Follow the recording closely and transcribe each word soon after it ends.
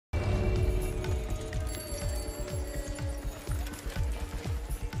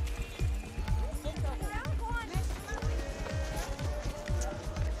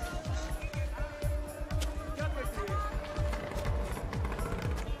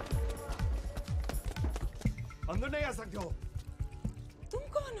अंदर नहीं आ सकते हो। तुम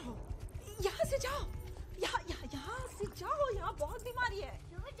कौन हो? यहाँ से जाओ, यहाँ से जाओ, यहाँ बहुत बीमारी है।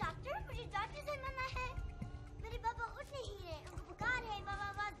 डॉक्टर, मुझे डॉक्टर से मना है। मेरे पापा उठ नहीं रहे, उनको बुखार है, पापा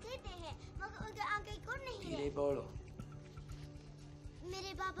आवाज देते हैं, मगर उनके आंखें खुल नहीं रहे। धीरे बोलो।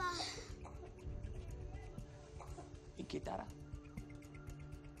 मेरे पापा। गिटारा।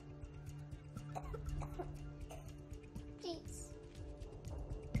 Please.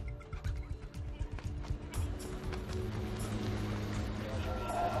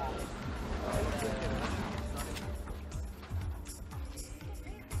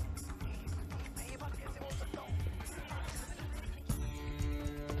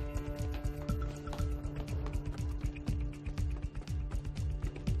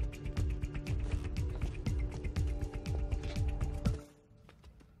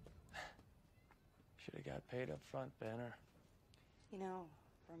 Paid up front, Banner. You know,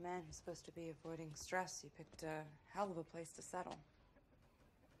 for a man who's supposed to be avoiding stress, you picked a hell of a place to settle.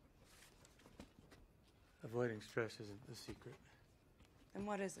 Avoiding stress isn't the secret. Then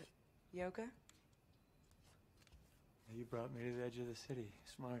what is it? Yoga? You brought me to the edge of the city.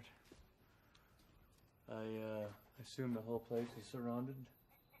 Smart. I assume the whole place is surrounded.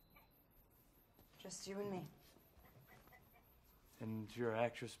 Just you and me. And your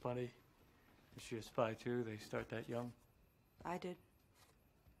actress, buddy? Is she a spy too? They start that young? I did.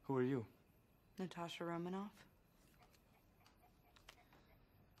 Who are you? Natasha Romanoff.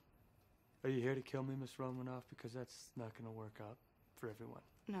 Are you here to kill me, Miss Romanoff? Because that's not going to work out for everyone.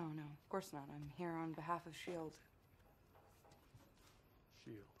 No, of course not. I'm here on behalf of S.H.I.E.L.D.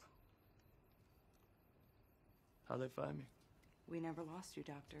 S.H.I.E.L.D. How'd they find me? We never lost you,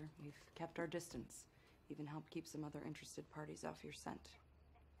 Doctor. We've kept our distance. Even helped keep some other interested parties off your scent.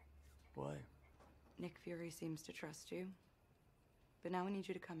 Why? Nick Fury seems to trust you. But now we need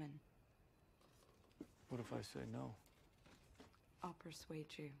you to come in. What if I say no? I'll persuade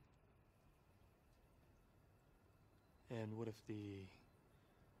you. And what if the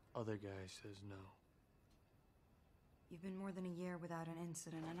other guy says no? You've been more than a year without an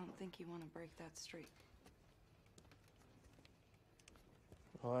incident. I don't think you want to break that streak.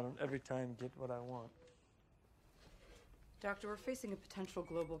 Well, I don't every time get what I want. Doctor, we're facing a potential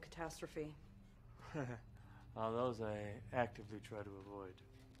global catastrophe. All those I actively try to avoid.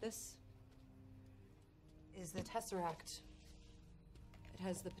 This is the Tesseract. It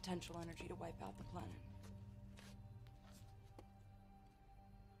has the potential energy to wipe out the planet.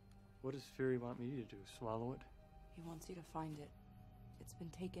 What does Fury want me to do? Swallow it? He wants you to find it. It's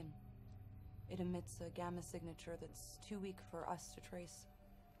been taken. It emits a gamma signature that's too weak for us to trace.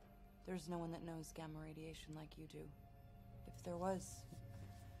 There's no one that knows gamma radiation like you do. If there was,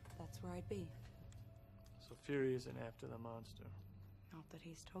 that's where I'd be. So Fury isn't after the monster. Not that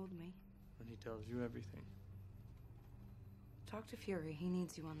he's told me. And he tells you everything. Talk to Fury. He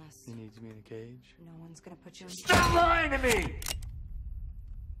needs you on this. He needs me in a cage? No one's gonna put you in. Stop lying to me!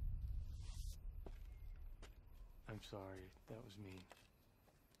 I'm sorry. That was mean.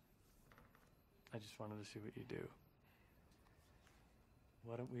 I just wanted to see what you do.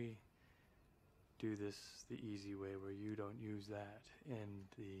 Why don't we do this the easy way where you don't use that and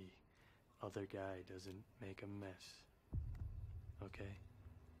the other guy doesn't make a mess? Okay?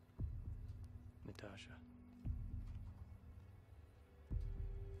 Natasha.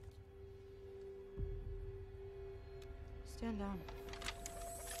 Stand down.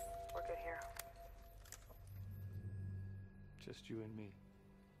 We're good here. Just you and me.